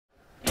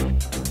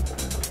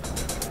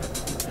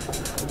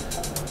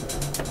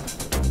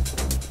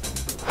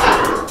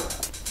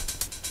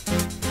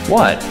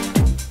What?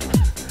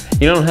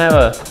 You don't have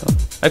a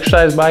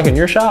exercise bike in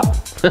your shop?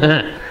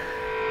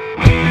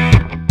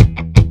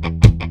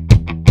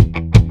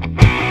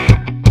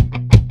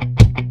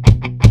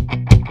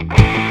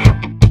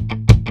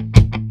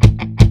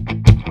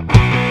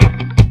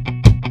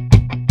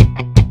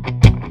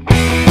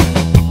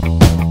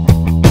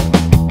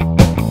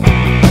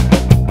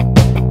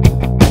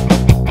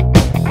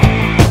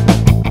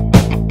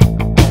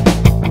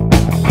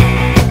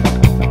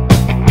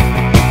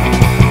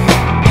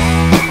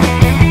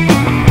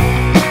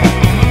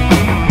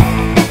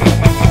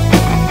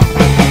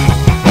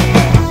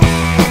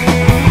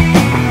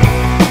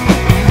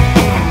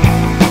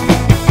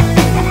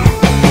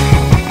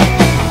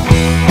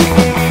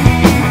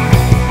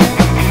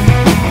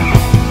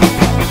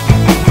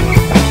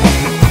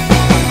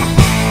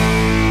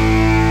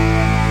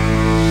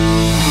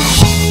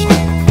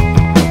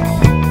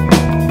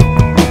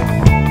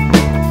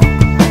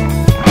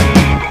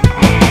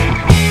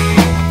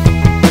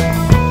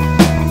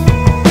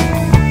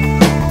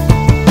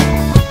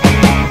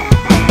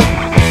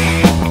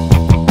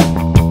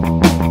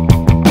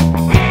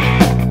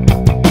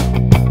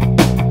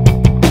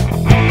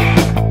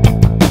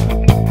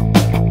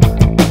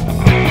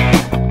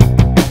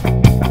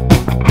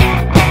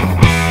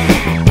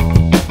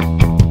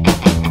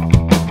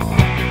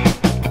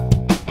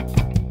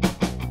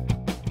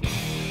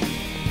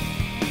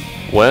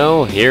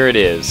 Well, here it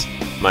is,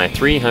 my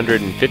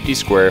 350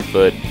 square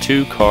foot,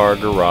 2-car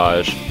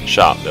garage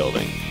shop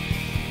building.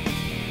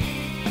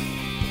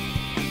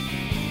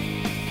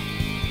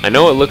 I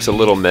know it looks a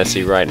little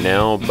messy right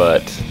now,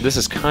 but this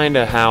is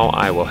kinda how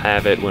I will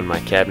have it when my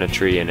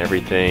cabinetry and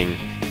everything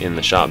in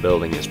the shop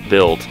building is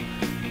built,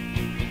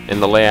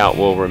 and the layout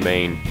will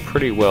remain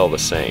pretty well the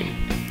same.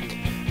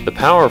 The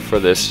power for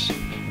this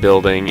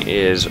building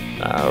is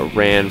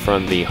ran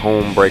from the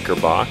home breaker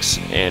box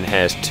and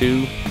has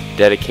 2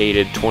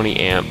 dedicated 20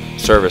 amp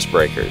service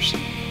breakers.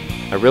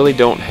 I really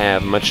don't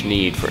have much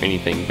need for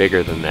anything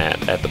bigger than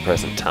that at the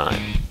present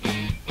time.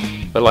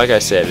 But like I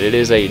said, it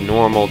is a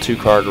normal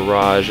 2-car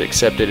garage,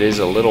 except it is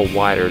a little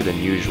wider than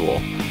usual.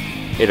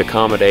 It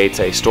accommodates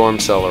a storm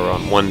cellar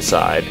on one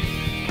side,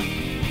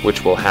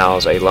 which will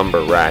house a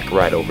lumber rack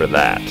right over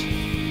that.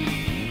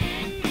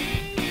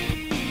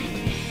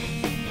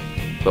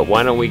 But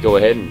why don't we go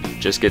ahead and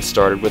just get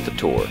started with the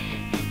tour.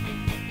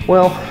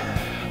 Well,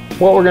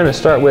 what we're going to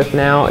start with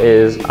now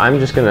is I'm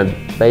just going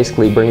to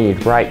basically bring you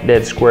right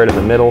dead square to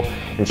the middle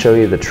and show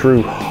you the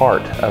true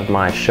heart of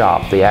my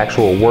shop, the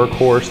actual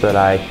workhorse that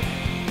I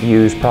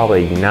use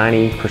probably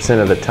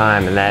 90% of the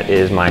time, and that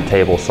is my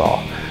table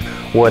saw.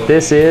 What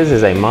this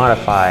is a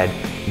modified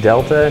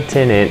Delta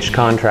 10-inch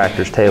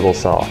contractor's table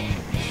saw.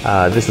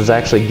 This was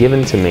actually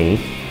given to me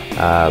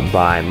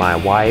by my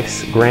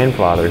wife's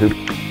grandfather, who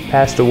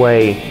passed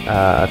away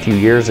a few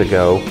years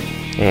ago.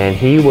 And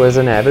he was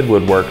an avid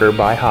woodworker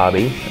by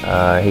hobby.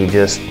 He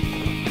just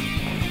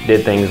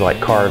did things like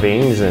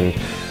carvings, and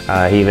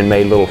he even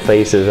made little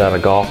faces out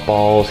of golf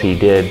balls. He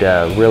did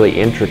really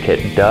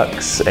intricate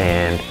ducks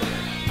and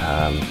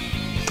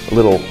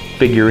little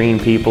figurine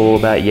people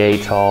about yay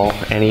tall,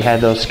 and he had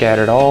those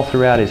scattered all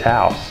throughout his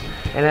house.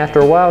 And after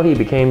a while he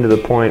became to the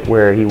point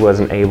where he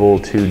wasn't able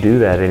to do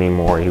that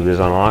anymore. He was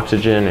on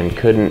oxygen and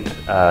couldn't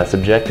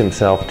subject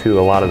himself to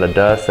a lot of the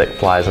dust that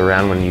flies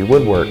around when you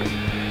woodwork.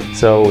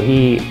 So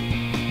he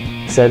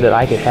said that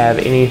I could have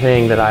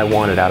anything that I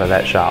wanted out of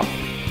that shop.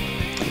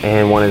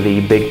 And one of the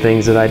big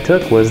things that I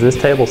took was this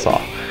table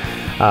saw.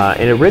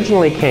 It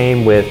originally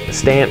came with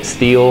stamped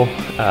steel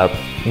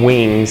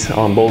wings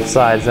on both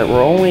sides that were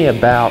only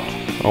about,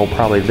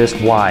 probably this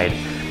wide.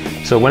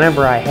 So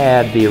whenever I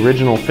had the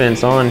original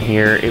fence on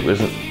here, it was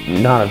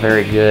not a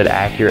very good,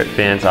 accurate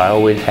fence. I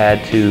always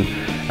had to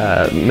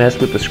mess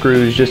with the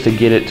screws just to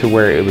get it to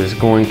where it was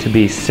going to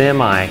be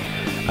semi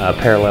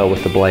parallel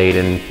with the blade,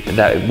 and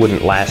that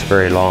wouldn't last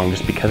very long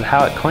just because of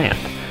how it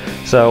clamped.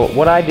 So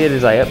what I did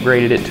is I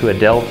upgraded it to a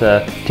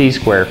Delta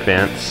T-square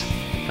fence,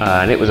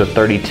 and it was a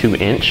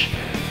 32-inch.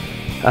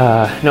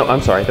 No,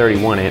 I'm sorry,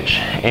 31-inch.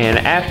 And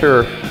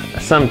after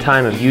some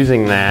time of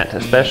using that,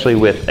 especially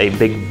with a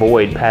big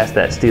void past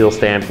that steel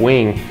stamped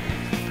wing,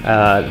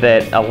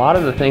 that a lot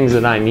of the things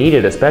that I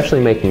needed,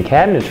 especially making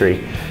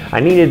cabinetry, I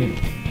needed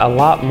a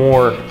lot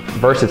more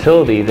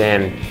versatility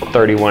than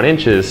 31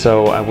 inches,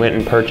 so I went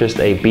and purchased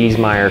a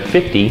Biesmeyer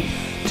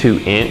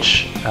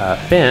 52-inch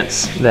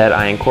fence that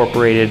I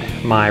incorporated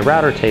my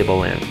router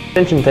table in.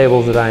 Extension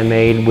tables that I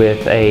made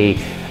with a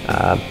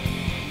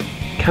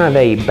kind of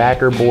a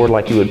backer board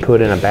like you would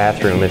put in a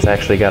bathroom. It's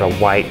actually got a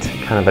white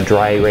kind of a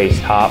dry erase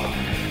top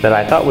that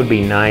I thought would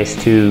be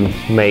nice to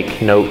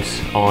make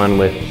notes on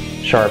with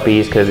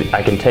Sharpies, because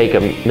I can take a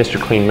Mr.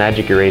 Clean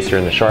Magic Eraser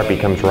and the Sharpie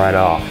comes right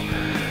off,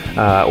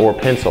 or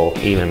pencil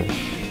even,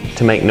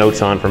 to make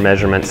notes on for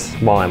measurements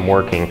while I'm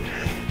working.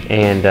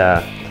 And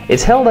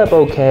it's held up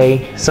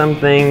okay. Some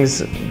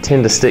things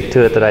tend to stick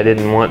to it that I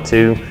didn't want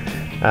to.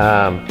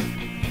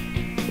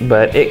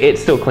 but it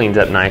still cleans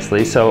up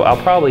nicely. So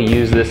I'll probably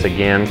use this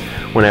again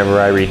whenever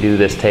I redo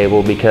this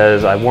table,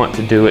 because I want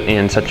to do it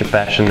in such a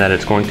fashion that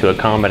it's going to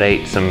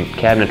accommodate some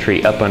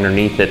cabinetry up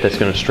underneath it that's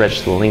going to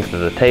stretch the length of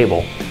the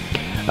table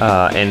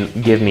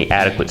and give me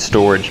adequate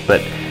storage.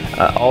 But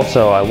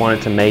also I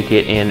wanted to make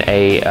it in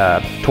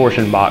a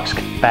torsion box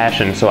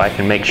fashion so I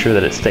can make sure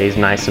that it stays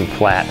nice and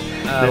flat.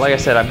 Like I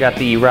said, I've got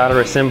the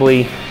router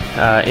assembly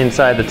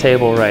inside the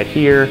table right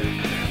here.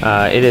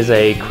 It is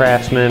a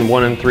Craftsman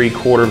 1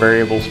 3/4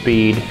 variable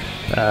speed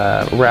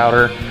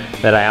router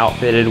that I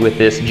outfitted with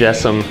this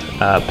Jessam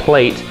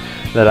plate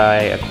that I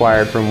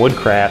acquired from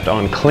Woodcraft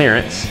on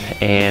clearance,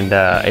 and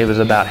it was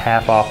about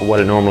half off of what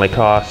it normally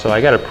costs, so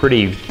I got a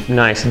pretty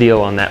nice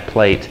deal on that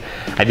plate.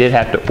 I did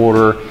have to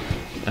order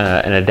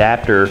an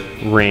adapter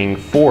ring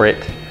for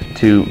it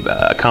to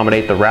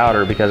accommodate the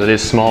router, because it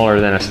is smaller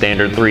than a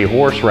standard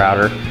 3-horse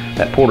router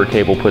that Porter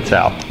Cable puts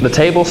out. The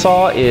table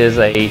saw is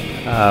a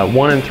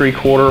 1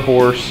 3/4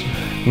 horse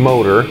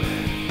motor,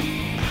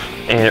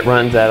 and it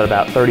runs at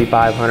about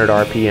 3,500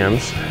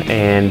 RPMs,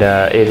 and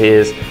it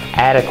is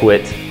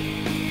adequate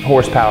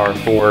horsepower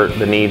for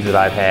the needs that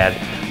I've had.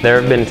 There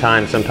have been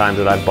times sometimes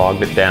that I've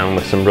bogged it down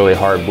with some really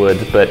hard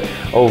woods, but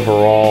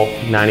overall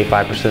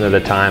 95% of the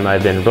time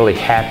I've been really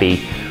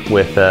happy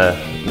with the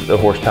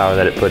horsepower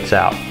that it puts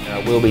out.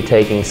 We'll be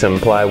taking some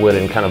plywood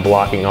and kind of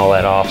blocking all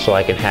that off so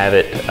I can have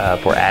it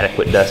for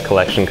adequate dust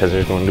collection, because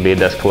there's going to be a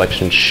dust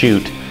collection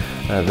chute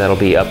that'll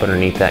be up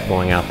underneath that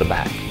going out the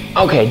back.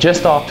 Okay,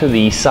 just off to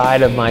the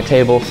side of my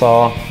table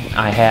saw,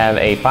 I have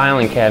a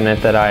filing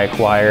cabinet that I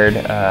acquired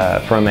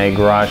from a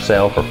garage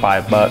sale for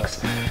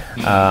 $5.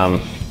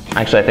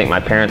 Actually, I think my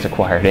parents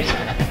acquired it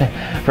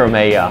from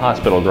a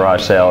hospital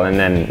garage sale, and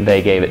then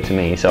they gave it to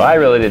me, so I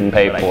really didn't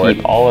pay for it. I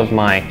keep all of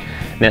my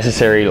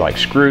necessary, like,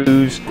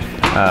 screws,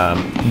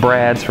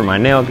 brads for my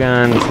nail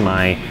guns,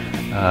 my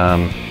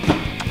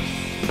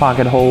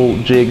pocket hole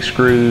jig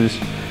screws.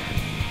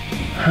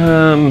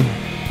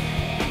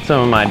 Some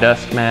of my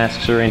dust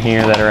masks are in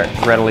here that are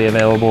readily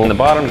available. In the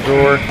bottom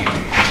drawer,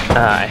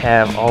 I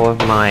have all of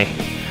my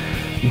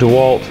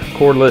DeWalt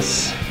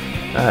cordless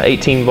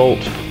 18-volt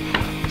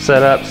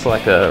setups,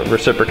 like a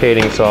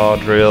reciprocating saw,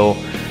 drill,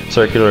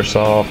 circular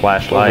saw,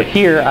 flashlight. Over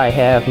here I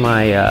have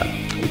my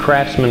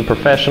Craftsman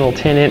Professional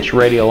 10-inch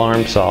radial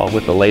arm saw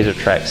with the laser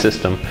track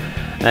system.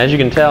 As you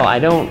can tell, I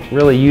don't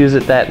really use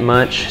it that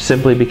much,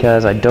 simply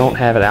because I don't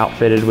have it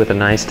outfitted with a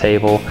nice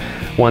table.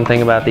 One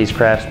thing about these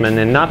Craftsman,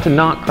 and not to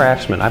knock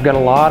Craftsman, I've got a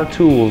lot of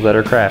tools that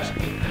are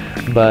Craftsman,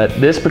 but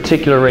this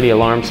particular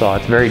radial arm saw,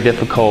 it's very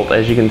difficult.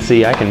 As you can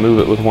see, I can move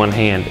it with one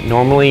hand.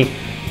 Normally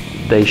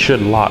they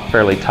should lock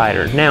fairly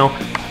tighter. Now,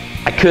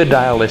 I could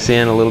dial this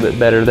in a little bit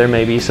better. There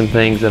may be some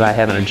things that I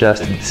haven't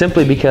adjusted,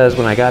 simply because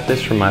when I got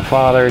this from my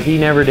father, he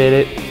never did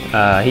it.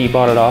 He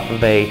bought it off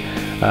of a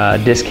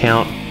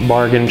discount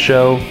bargain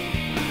show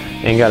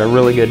and got a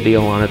really good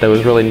deal on it. There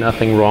was really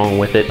nothing wrong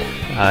with it.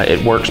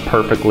 It works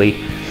perfectly.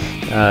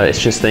 It's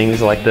just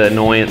things like the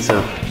annoyance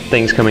of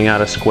things coming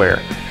out of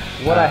square.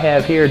 What I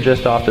have here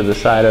just off to the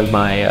side of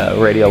my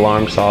radial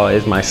arm saw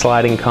is my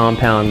sliding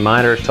compound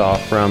miter saw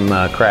from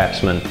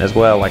Craftsman as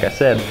well. Like I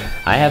said,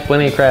 I have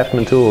plenty of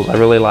Craftsman tools. I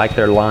really like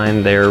their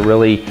line. They're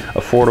really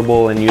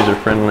affordable and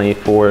user-friendly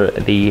for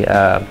the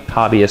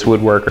hobbyist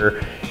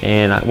woodworker.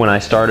 And when I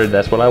started,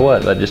 that's what I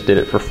was. I just did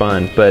it for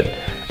fun. But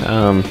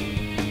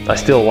I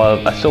still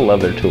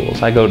love their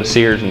tools. I go to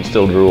Sears and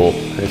still drool.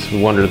 It's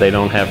a wonder they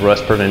don't have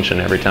rust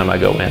prevention every time I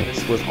go in.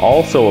 This was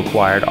also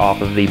acquired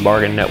off of the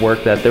bargain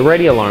network that the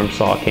radial arm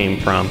saw came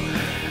from.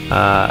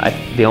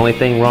 The only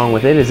thing wrong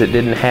with it is it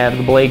didn't have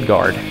the blade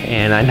guard.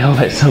 And I know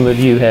that some of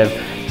you have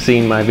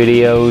seen my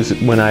videos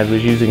when I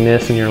was using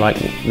this and you're like,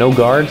 no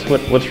guards?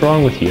 What's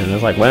wrong with you? And I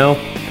was like, well,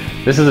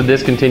 this is a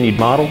discontinued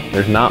model.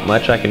 There's not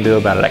much I can do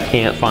about it. I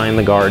can't find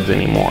the guards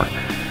anymore.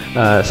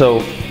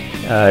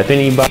 If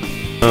anybody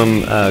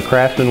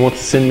Craftsman wants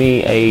to send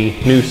me a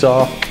new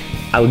saw,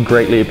 I would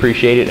greatly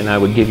appreciate it, and I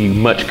would give you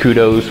much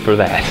kudos for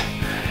that.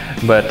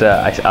 But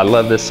I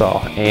love this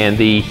saw, and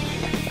the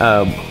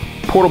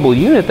portable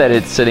unit that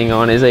it's sitting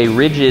on is a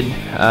rigid,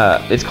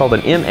 it's called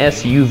an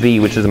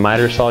MSUV, which is a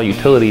miter saw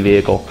utility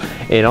vehicle.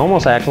 It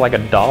almost acts like a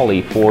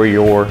dolly for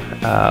your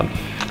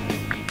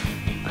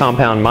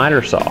compound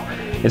miter saw.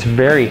 It's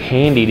very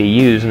handy to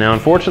use. Now,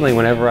 unfortunately,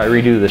 whenever I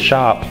redo the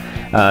shop,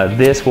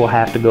 this will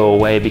have to go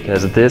away,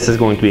 because this is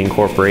going to be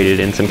incorporated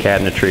in some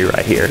cabinetry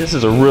right here. This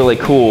is a really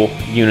cool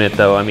unit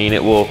though. I mean,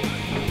 it will,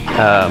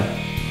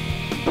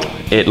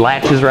 it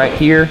latches right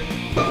here,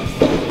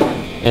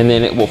 and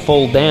then it will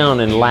fold down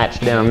and latch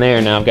down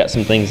there. Now I've got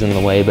some things in the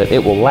way, but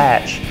it will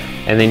latch,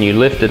 and then you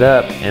lift it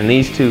up, and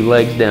these two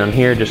legs down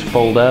here just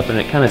fold up, and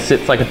it kind of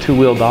sits like a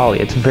two-wheel dolly.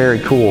 It's very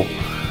cool.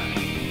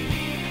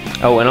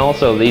 Oh, and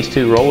also these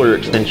two roller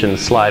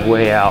extensions slide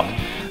way out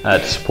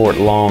to support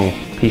long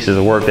pieces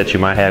of work that you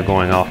might have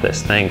going off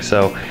this thing.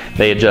 So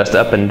they adjust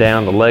up and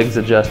down, the legs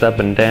adjust up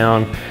and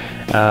down,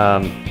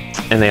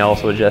 and they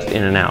also adjust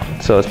in and out.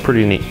 So it's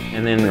pretty neat.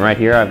 And then right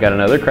here I've got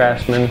another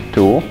Craftsman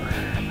tool.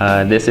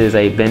 This is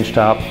a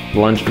benchtop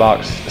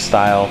lunchbox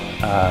style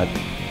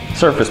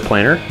surface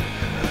planer.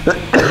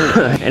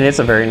 And it's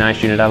a very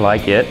nice unit, I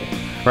like it.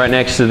 Right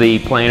next to the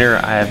planer,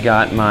 I've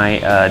got my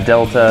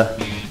Delta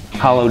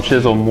hollow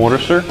chisel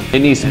mortiser. It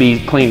needs to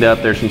be cleaned up.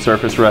 There's some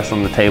surface rust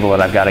on the table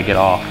that I've got to get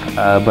off,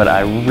 but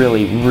I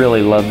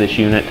really love this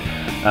unit.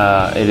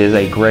 It is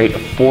a great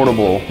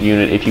affordable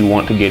unit if you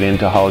want to get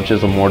into hollow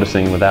chisel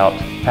mortising without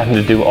having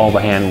to do all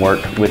the hand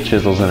work with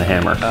chisels and a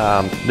hammer.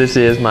 This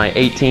is my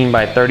 18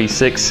 by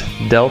 36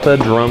 Delta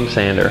drum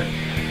sander.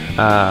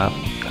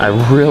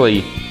 I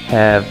really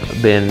have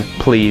been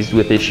pleased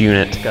with this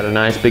unit. Got a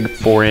nice big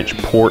 4-inch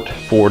port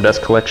for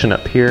dust collection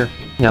up here.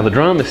 Now the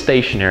drum is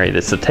stationary,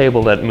 it's the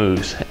table that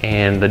moves,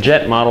 and the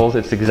jet models,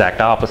 it's the exact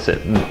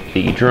opposite.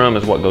 The drum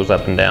is what goes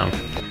up and down.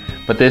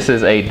 But this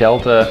is a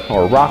Delta,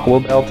 or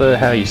Rockwell Delta,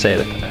 how do you say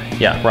that?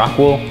 Yeah,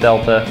 Rockwell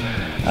Delta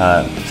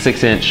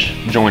 6-inch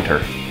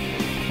jointer.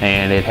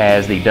 And it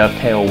has the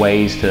dovetail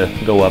ways to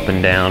go up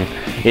and down.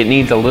 It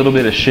needs a little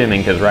bit of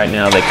shimming because right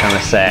now they kind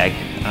of sag,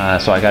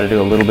 so I got to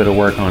do a little bit of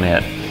work on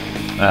it.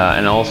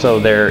 And also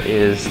there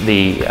is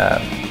the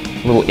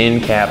little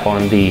end cap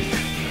on the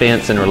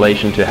fence in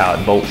relation to how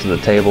it bolts to the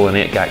table, and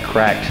it got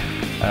cracked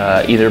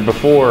either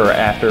before or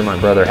after my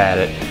brother had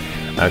it,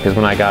 because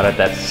when I got it,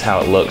 that's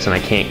how it looks, and I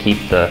can't keep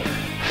the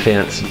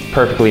fence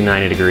perfectly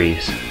 90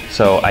 degrees.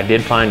 So I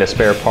did find a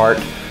spare part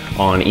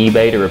on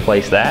eBay to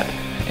replace that,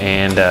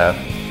 and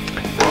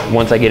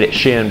once I get it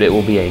shimmed, it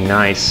will be a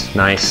nice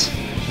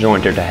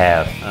jointer to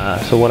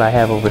have. So what I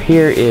have over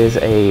here is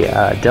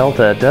a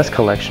Delta dust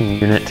collection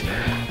unit.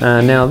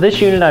 Now this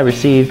unit I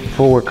received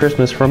for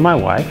Christmas from my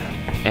wife,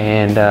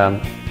 and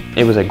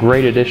it was a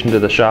great addition to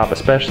the shop,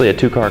 especially a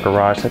 2-car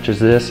garage such as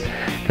this,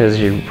 because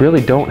you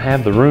really don't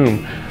have the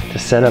room to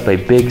set up a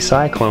big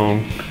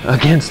cyclone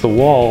against the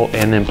wall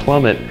and then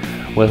plumb it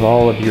with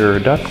all of your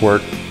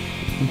ductwork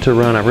to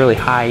run a really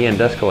high-end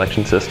dust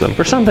collection system.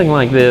 For something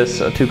like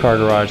this, a 2-car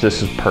garage,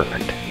 this is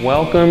perfect.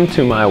 Welcome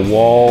to my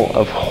wall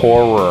of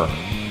horror.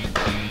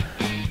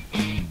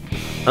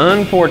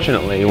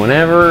 Unfortunately,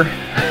 whenever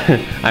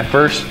I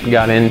first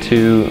got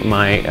into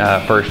my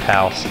first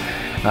house,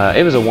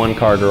 it was a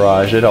 1-car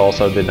garage. It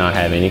also did not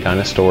have any kind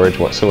of storage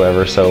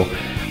whatsoever, so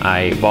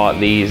I bought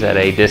these at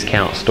a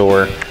discount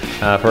store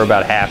for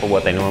about half of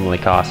what they normally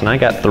cost, and I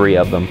got 3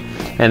 of them.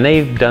 And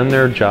they've done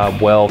their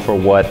job well for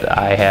what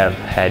I have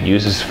had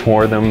uses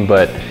for them,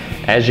 but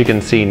as you can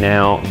see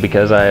now,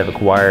 because I have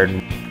acquired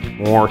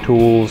more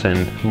tools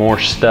and more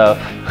stuff,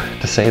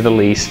 to say the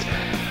least,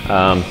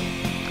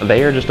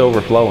 they are just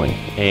overflowing,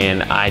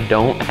 and I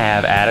don't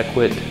have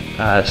adequate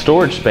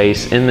storage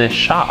space in this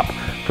shop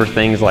for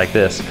things like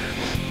this.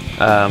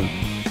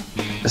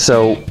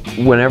 So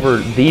whenever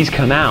these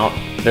come out,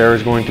 there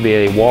is going to be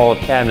a wall of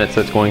cabinets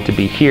that's going to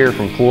be here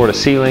from floor to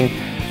ceiling,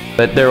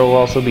 but there will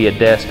also be a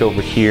desk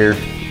over here,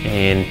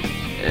 and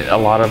a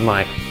lot of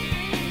my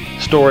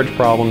storage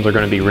problems are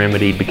going to be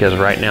remedied because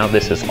right now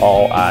this is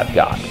all I've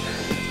got.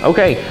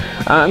 Okay,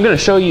 I'm going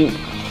to show you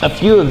a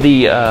few of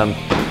the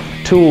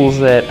tools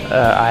that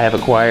I have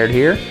acquired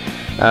here.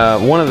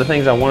 One of the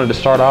things I wanted to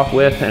start off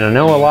with, and I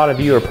know a lot of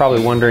you are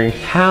probably wondering,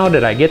 how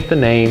did I get the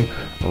name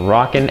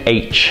Rockin'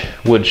 H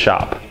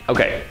Woodshop?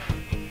 Okay,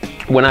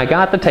 when I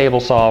got the table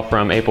saw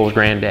from April's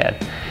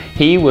granddad,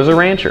 he was a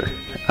rancher.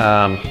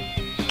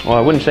 Well,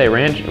 I wouldn't say a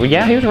rancher. Well,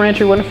 yeah, he was a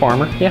rancher, he wasn't a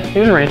farmer. Yeah,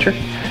 he was a rancher.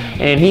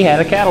 And he had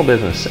a cattle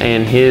business,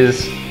 and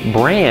his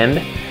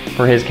brand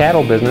for his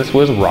cattle business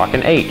was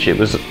Rockin' H. It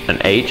was an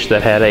H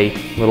that had a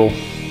little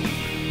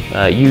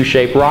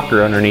U-shaped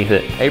rocker underneath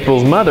it.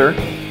 April's mother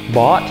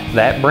bought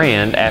that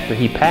brand after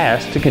he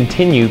passed to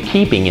continue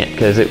keeping it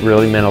because it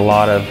really meant a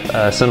lot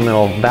of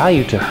sentimental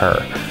value to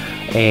her.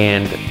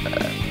 And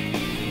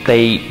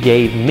they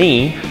gave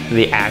me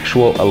the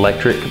actual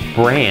electric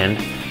brand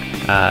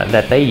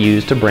that they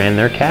use to brand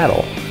their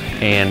cattle.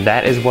 And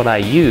that is what I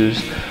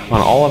use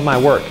on all of my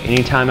work.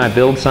 Anytime I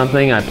build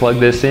something, I plug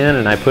this in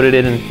and I put it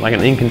in like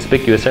an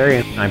inconspicuous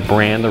area, and I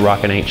brand the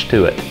Rockin' H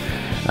to it.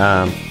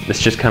 It's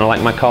just kind of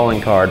like my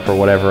calling card for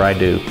whatever I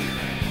do.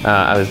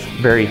 I was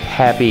very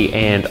happy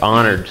and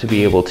honored to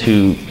be able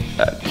to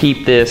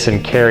keep this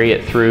and carry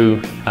it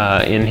through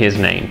in his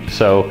name.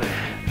 So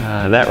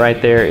that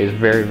right there is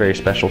very, very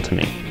special to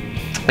me.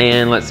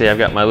 And let's see, I've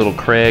got my little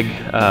Craig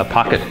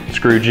pocket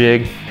screw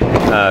jig.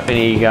 If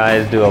any of you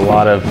guys do a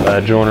lot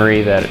of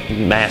joinery that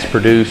mass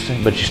produced,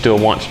 but you still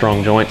want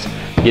strong joints,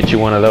 get you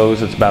one of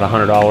those. It's about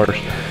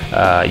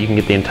 $100. You can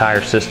get the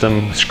entire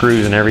system,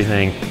 screws and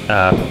everything,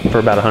 for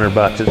about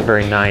 $100. It's a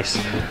very nice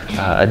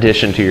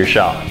addition to your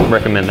shop.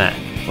 Recommend that.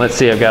 Let's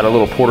see, I've got a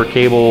little Porter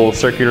cable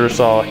circular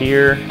saw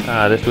here.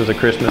 This was a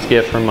Christmas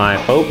gift from my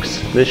folks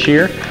this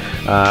year.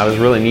 I was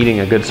really needing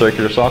a good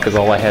circular saw because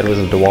all I had was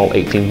a DeWalt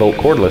 18-volt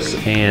cordless,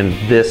 and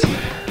this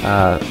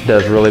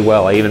does really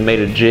well. I even made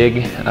a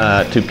jig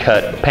to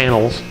cut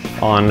panels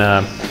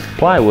on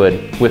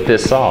plywood with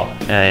this saw,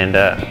 and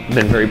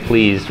been very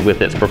pleased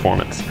with its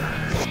performance.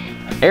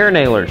 Air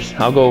nailers,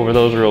 I'll go over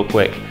those real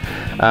quick.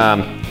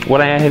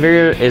 What I have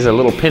here is a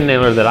little pin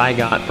nailer that I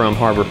got from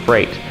Harbor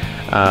Freight.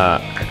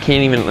 Let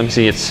me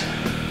see, it's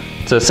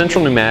a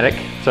central pneumatic,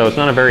 so it's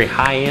not a very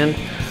high end,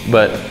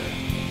 but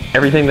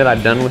everything that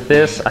I've done with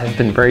this, I've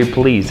been very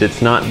pleased.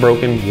 It's not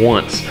broken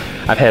once.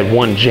 I've had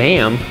one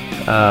jam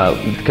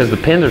because the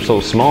pins are so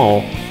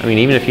small. I mean,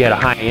 even if you had a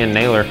high-end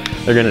nailer,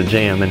 they're gonna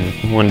jam,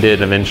 and one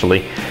did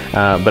eventually.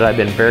 But I've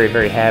been very,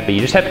 very happy.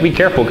 You just have to be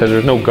careful because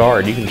there's no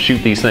guard. You can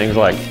shoot these things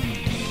like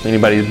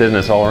anybody's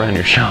business all around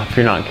your shop if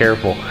you're not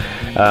careful.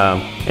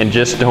 And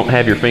just don't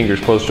have your fingers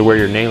close to where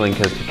you're nailing,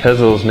 because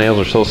those nails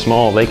are so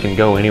small, they can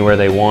go anywhere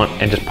they want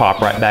and just pop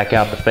right back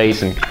out the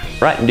face and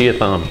right into your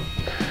thumb.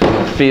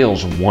 It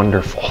feels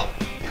wonderful.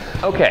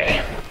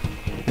 Okay,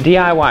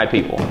 DIY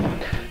people.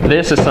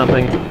 This is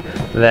something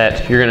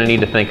that you're gonna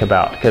need to think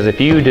about, because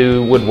if you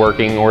do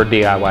woodworking or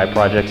DIY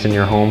projects in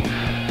your home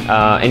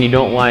and you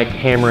don't like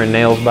hammering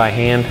nails by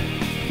hand,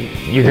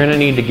 you're gonna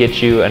need to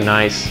get you a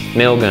nice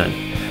nail gun.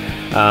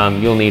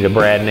 You'll need a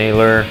brad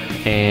nailer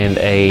and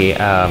a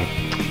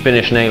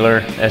finish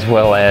nailer, as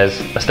well as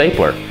a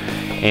stapler.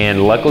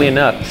 And luckily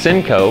enough,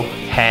 Senco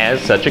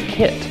has such a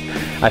kit.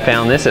 I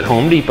found this at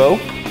Home Depot,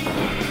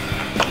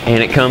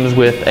 and it comes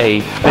with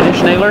a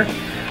finish nailer,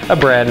 a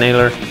brad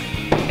nailer,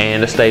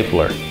 and a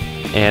stapler.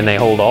 And they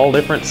hold all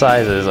different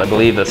sizes. I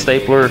believe the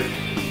stapler,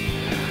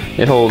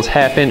 it holds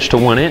 1/2 inch to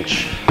 1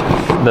 inch.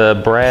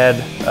 The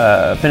brad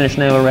finish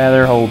nailer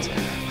rather holds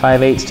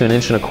 5/8 to 1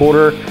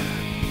 1/4 inch.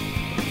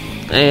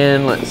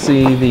 And let's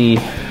see, the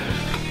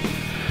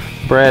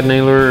brad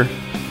nailer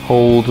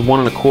holds 1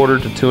 1/4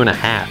 to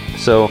 2.5.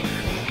 So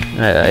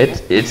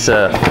it's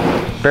a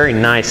very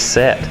nice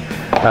set.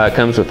 It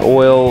comes with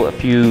oil, a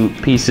few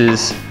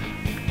pieces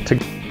to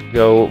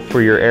go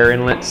for your air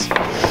inlets.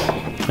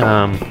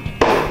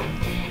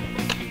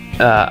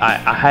 I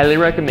highly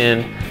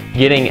recommend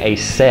getting a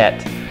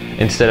set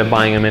instead of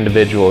buying them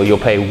individual. You'll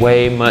pay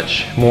way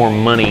much more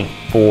money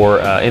for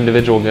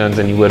individual guns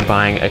than you would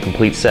buying a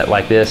complete set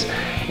like this.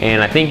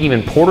 And I think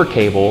even Porter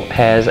Cable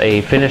has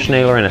a finish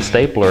nailer and a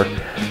stapler.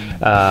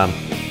 I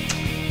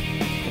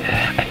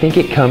think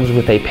it comes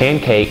with a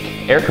pancake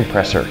air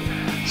compressor.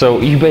 So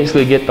you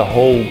basically get the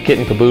whole kit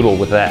and caboodle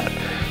with that.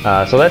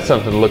 So that's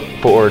something to look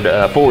forward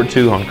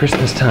to on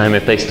Christmas time,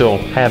 if they still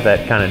have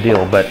that kind of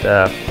deal. But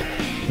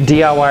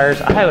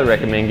DIYers, I highly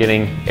recommend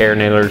getting air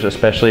nailers,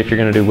 especially if you're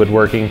going to do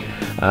woodworking.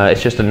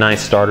 It's just a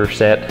nice starter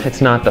set.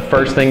 It's not the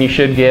first thing you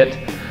should get,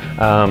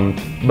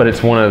 but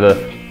it's one of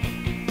the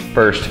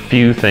first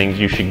few things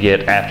you should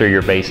get after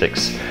your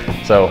basics.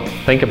 So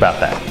think about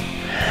that.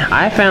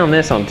 I found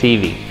this on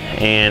TV,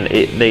 and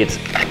it's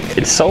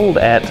sold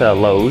at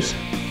Lowe's.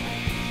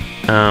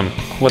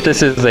 What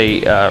this is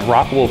a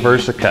Rockwell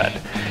VersaCut,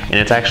 and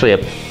it's actually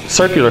a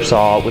circular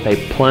saw with a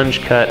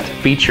plunge cut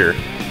feature.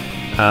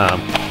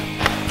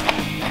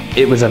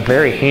 It was a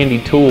very handy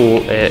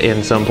tool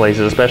in some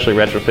places, especially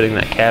retrofitting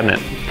that cabinet,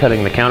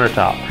 cutting the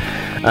countertop.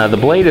 The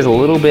blade is a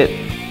little bit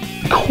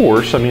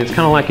coarse. I mean, it's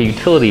kind of like a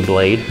utility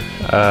blade,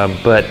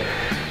 but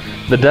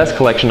the dust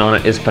collection on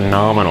it is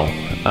phenomenal.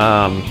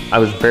 I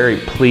was very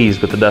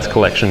pleased with the dust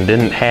collection.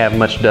 Didn't have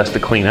much dust to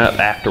clean up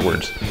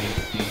afterwards.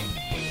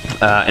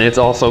 And it's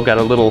also got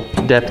a little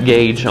depth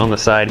gauge on the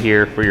side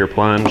here for your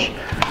plunge.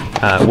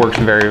 Works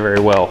very, very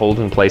well, holds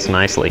in place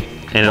nicely.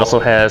 And it also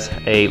has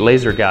a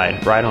laser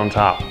guide right on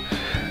top,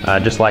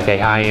 just like a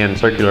high-end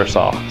circular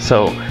saw.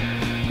 So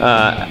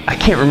I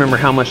can't remember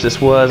how much this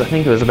was. I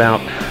think it was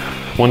about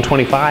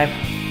 $125.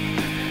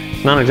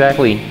 It's not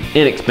exactly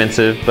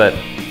inexpensive, but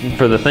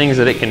for the things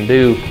that it can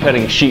do,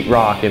 cutting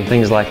sheetrock and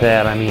things like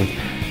that, I mean,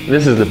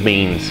 this is the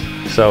beans.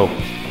 So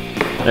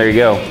there you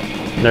go.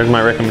 There's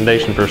my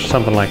recommendation for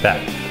something like that.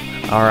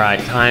 All right,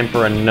 time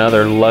for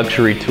another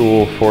luxury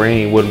tool for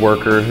any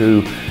woodworker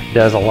who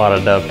does a lot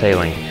of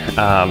dovetailing.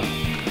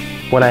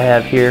 What I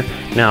have here,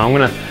 now I'm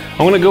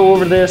gonna go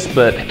over this,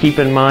 but keep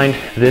in mind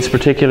this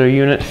particular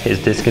unit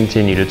is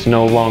discontinued. It's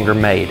no longer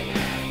made.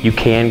 You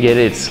can get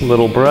its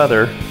little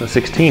brother, the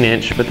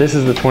 16-inch, but this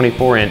is the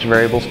 24-inch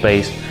variable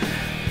space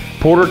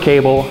Porter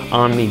Cable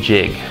Omni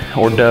jig,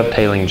 or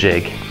dovetailing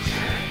jig.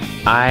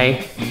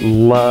 I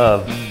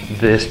love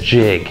this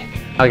jig.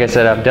 Like I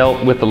said, I've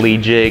dealt with the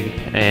lead jig,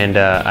 and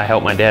I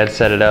helped my dad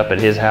set it up at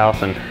his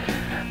house, and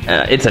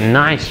it's a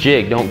nice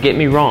jig, don't get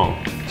me wrong.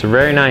 It's a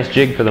very nice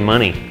jig for the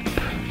money,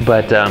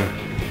 but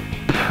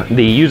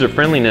the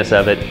user-friendliness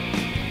of it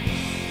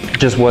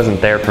just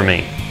wasn't there for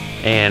me.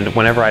 And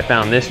whenever I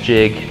found this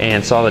jig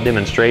and saw the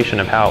demonstration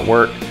of how it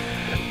worked,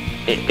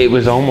 it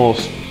was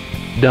almost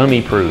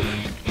dummy-proof.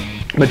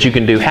 But you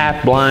can do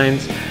half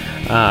blinds,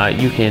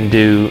 you can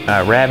do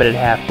rabbited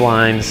half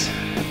blinds,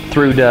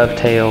 through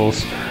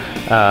dovetails,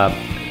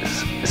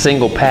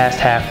 single passed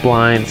half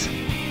blinds.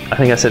 I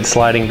think I said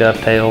sliding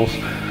dovetails.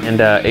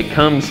 And it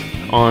comes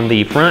on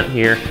the front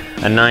here,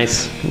 a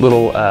nice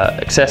little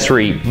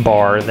accessory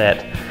bar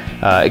that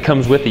it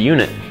comes with the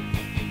unit.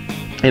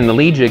 And the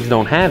lead jigs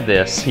don't have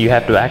this. You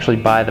have to actually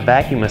buy the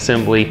vacuum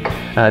assembly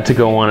to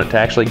go on it to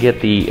actually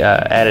get the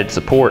added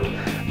support.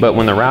 But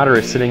when the router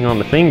is sitting on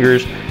the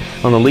fingers,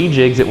 on the lead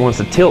jigs, it wants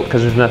to tilt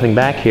because there's nothing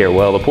back here.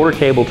 Well, the Porter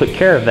Cable took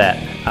care of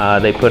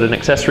that. They put an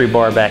accessory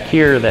bar back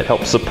here that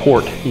helps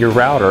support your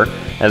router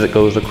as it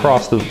goes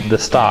across the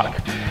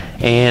stock.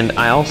 And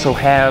I also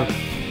have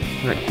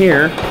right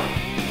here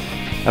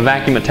a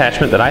vacuum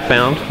attachment that I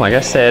found. Like I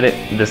said,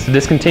 this is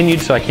discontinued,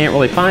 so I can't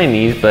really find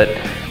these, but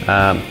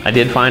I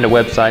did find a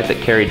website that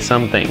carried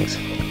some things,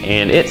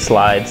 and it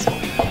slides. There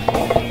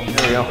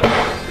we go.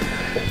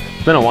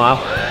 It's been a while.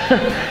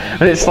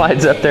 But it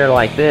slides up there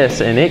like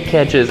this, and it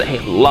catches a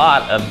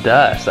lot of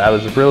dust. I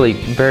was really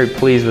very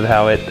pleased with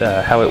how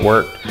it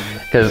worked,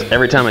 because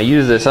every time I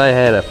used this, I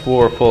had a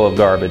floor full of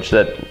garbage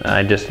that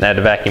I just had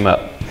to vacuum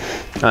up.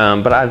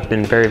 But I've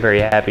been very, very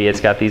happy.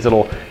 It's got these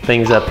little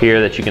things up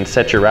here that you can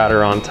set your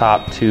router on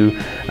top to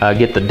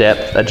get the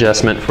depth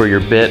adjustment for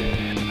your bit.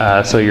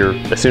 So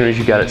as soon as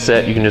you got it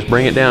set, you can just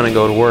bring it down and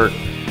go to work.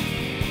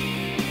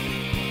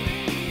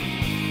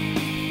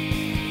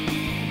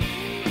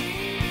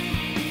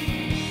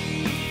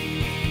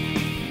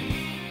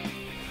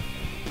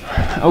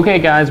 Okay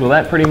guys, well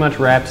that pretty much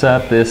wraps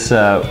up this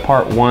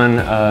part one,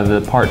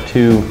 the part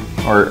two,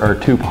 or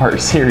two-part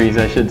series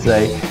I should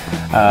say,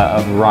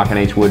 of the Rockin'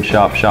 H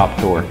Woodshop shop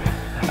tour.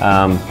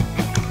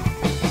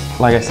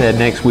 Like I said,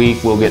 next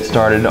week we'll get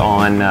started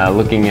on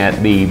looking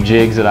at the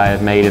jigs that I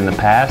have made in the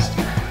past,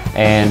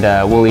 and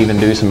we'll even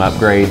do some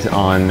upgrades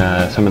on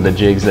some of the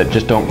jigs that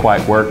just don't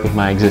quite work with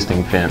my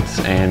existing fence,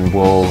 and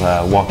we'll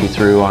walk you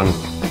through on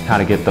how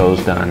to get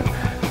those done.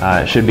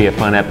 It should be a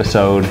fun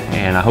episode,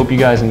 and I hope you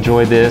guys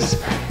enjoyed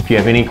this. If you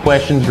have any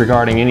questions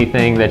regarding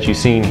anything that you've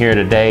seen here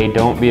today,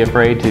 don't be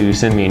afraid to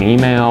send me an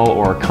email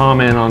or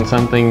comment on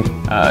something.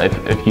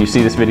 If you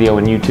see this video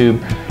on YouTube,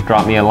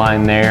 drop me a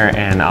line there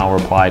and I'll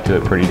reply to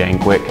it pretty dang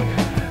quick.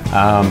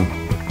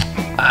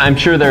 I'm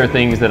sure there are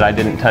things that I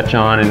didn't touch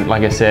on, and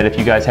like I said, if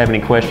you guys have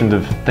any questions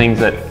of things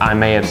that I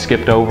may have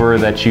skipped over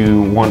that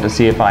you want to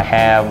see if I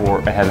have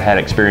or have had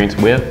experience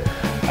with,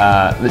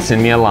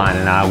 send me a line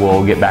and I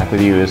will get back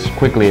with you as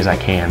quickly as I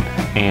can.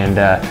 And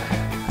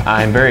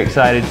I'm very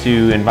excited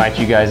to invite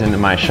you guys into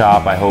my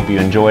shop. I hope you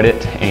enjoyed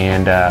it,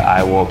 and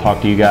I will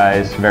talk to you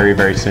guys very,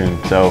 very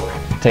soon. So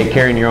take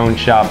care in your own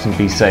shops and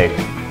be safe.